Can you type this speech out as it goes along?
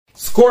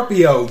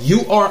Scorpio,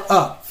 you are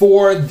up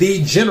for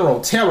the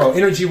general tarot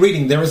energy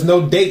reading. There is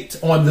no date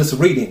on this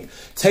reading.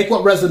 Take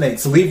what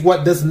resonates, leave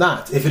what does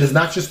not. If it is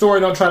not your story,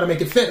 don't try to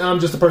make it fit. I'm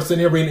just a person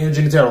here reading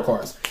energy and tarot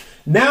cards.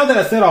 Now that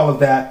I said all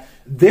of that,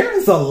 there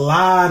is a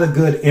lot of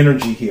good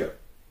energy here.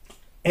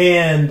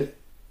 And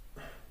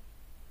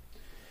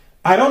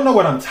I don't know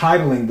what I'm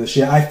titling this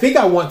yet. I think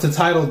I want to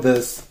title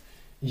this,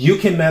 You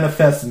Can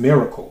Manifest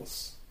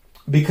Miracles,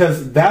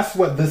 because that's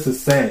what this is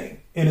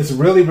saying. And it's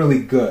really, really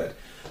good.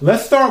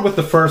 Let's start with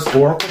the first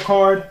oracle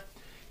card.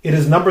 It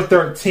is number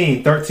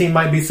 13. 13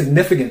 might be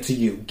significant to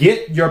you.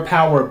 Get your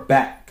power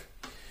back.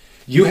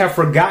 You have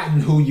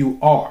forgotten who you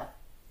are.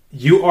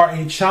 You are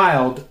a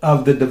child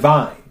of the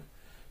divine.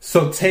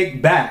 So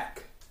take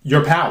back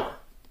your power.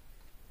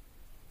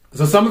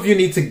 So some of you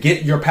need to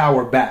get your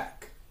power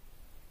back.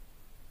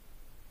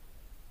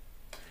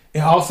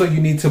 And also you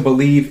need to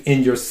believe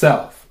in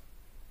yourself.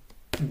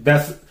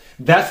 That's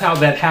how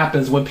that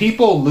happens. When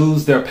people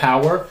lose their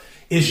power,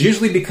 it's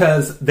usually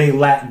because they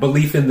lack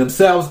belief in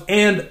themselves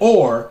and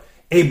or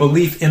a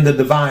belief in the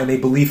divine, a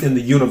belief in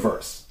the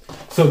universe.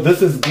 So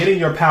this is getting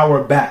your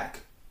power back.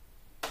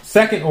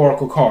 Second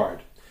oracle card,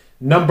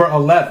 number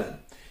 11.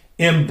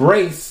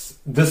 Embrace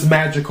this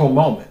magical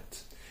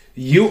moment.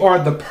 You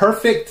are the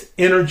perfect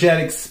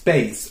energetic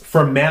space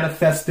for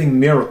manifesting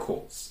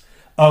miracles.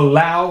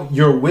 Allow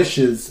your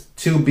wishes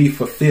to be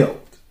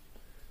fulfilled.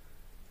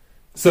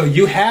 So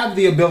you have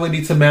the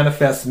ability to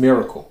manifest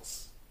miracles.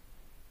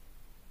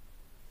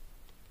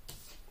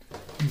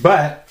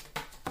 But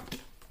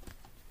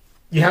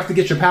you have to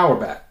get your power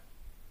back.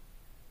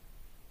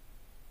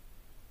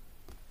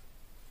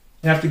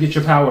 You have to get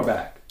your power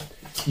back.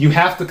 You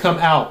have to come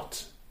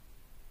out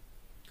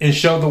and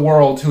show the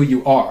world who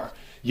you are.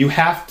 You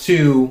have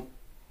to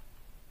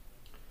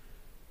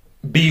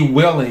be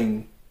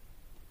willing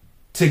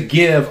to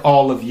give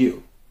all of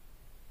you.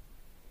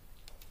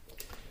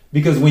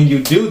 Because when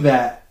you do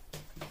that,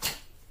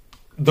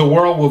 the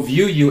world will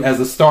view you as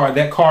a star.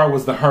 That card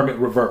was the Hermit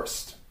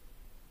reversed.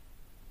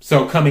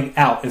 So coming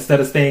out, instead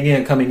of staying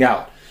in, coming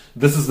out.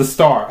 This is the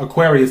star,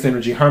 Aquarius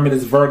energy. Hermit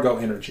is Virgo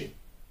energy.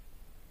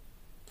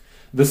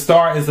 The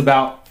star is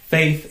about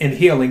faith and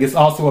healing. It's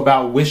also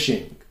about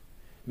wishing,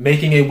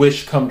 making a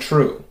wish come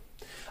true.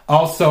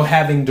 Also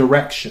having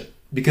direction,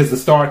 because the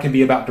star can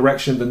be about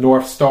direction, the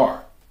North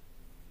Star.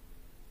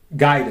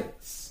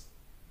 Guidance.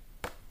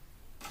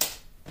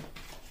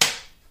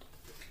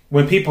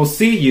 When people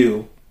see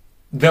you,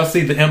 they'll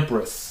see the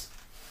Empress.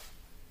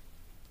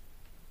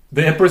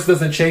 The Empress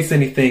doesn't chase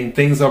anything.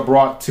 Things are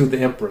brought to the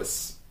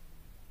Empress.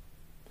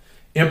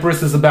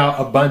 Empress is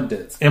about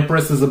abundance.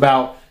 Empress is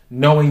about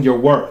knowing your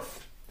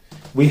worth.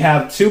 We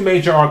have two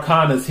major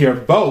arcanas here,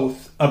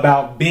 both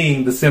about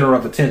being the center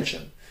of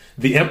attention.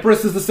 The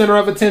Empress is the center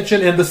of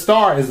attention and the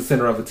star is the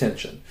center of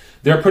attention.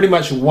 They're pretty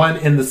much one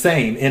and the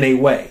same in a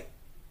way.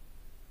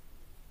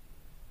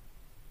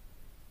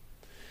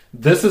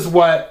 This is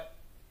what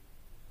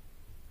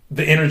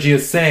the energy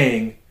is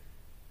saying,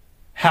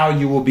 how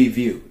you will be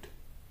viewed.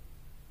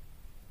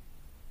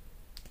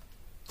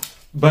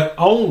 But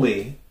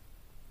only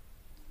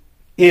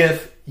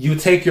if you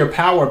take your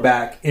power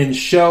back and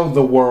show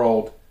the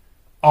world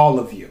all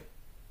of you.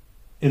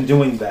 In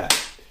doing that,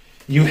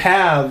 you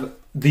have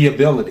the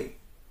ability,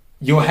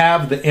 you'll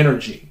have the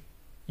energy,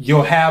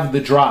 you'll have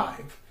the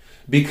drive,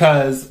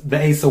 because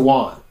the Ace of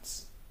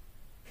Wands.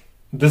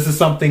 This is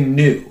something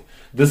new.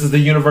 This is the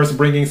universe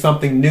bringing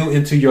something new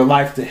into your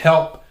life to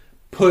help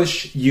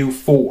push you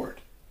forward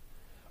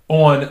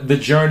on the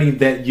journey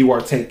that you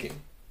are taking.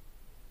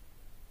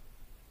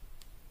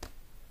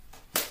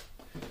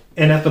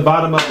 And at the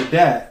bottom of the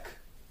deck,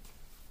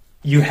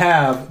 you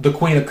have the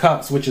Queen of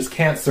Cups, which is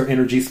Cancer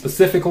energy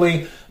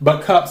specifically,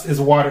 but Cups is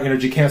water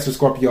energy, Cancer,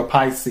 Scorpio,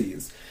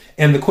 Pisces.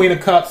 And the Queen of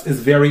Cups is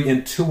very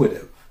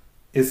intuitive.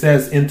 It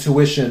says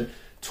intuition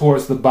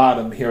towards the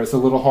bottom here. It's a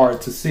little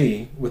hard to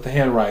see with the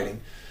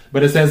handwriting,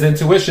 but it says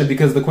intuition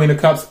because the Queen of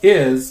Cups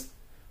is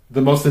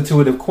the most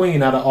intuitive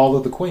queen out of all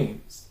of the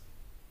queens.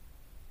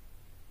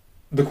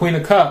 The Queen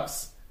of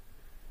Cups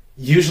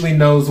usually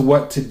knows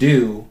what to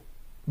do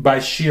by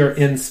sheer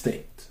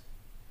instinct.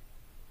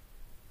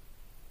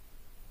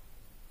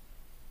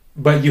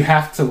 But you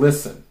have to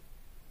listen.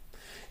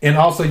 And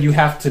also you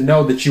have to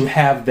know that you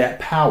have that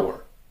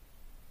power.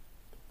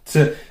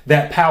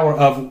 That power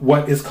of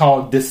what is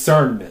called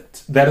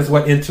discernment. That is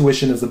what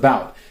intuition is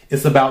about.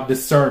 It's about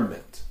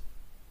discernment.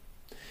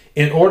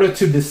 In order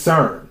to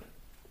discern,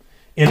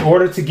 in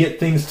order to get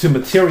things to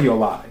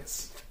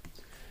materialize,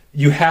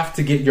 you have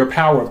to get your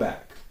power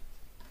back.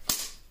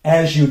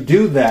 As you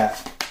do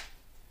that,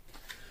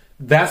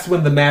 that's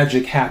when the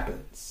magic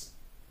happens.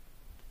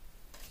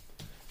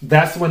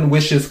 That's when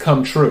wishes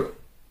come true.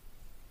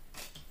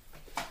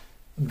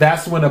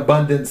 That's when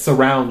abundance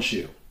surrounds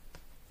you.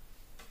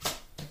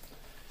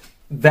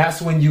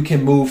 That's when you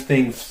can move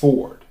things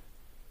forward.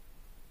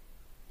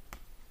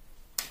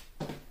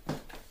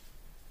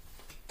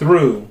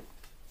 Through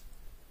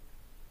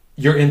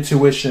your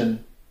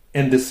intuition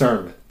and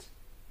discernment.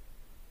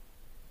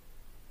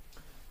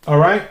 All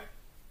right?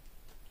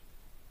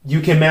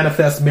 you can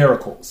manifest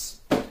miracles.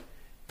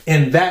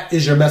 And that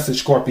is your message,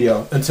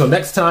 Scorpio. Until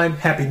next time,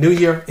 Happy New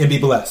Year and be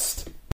blessed.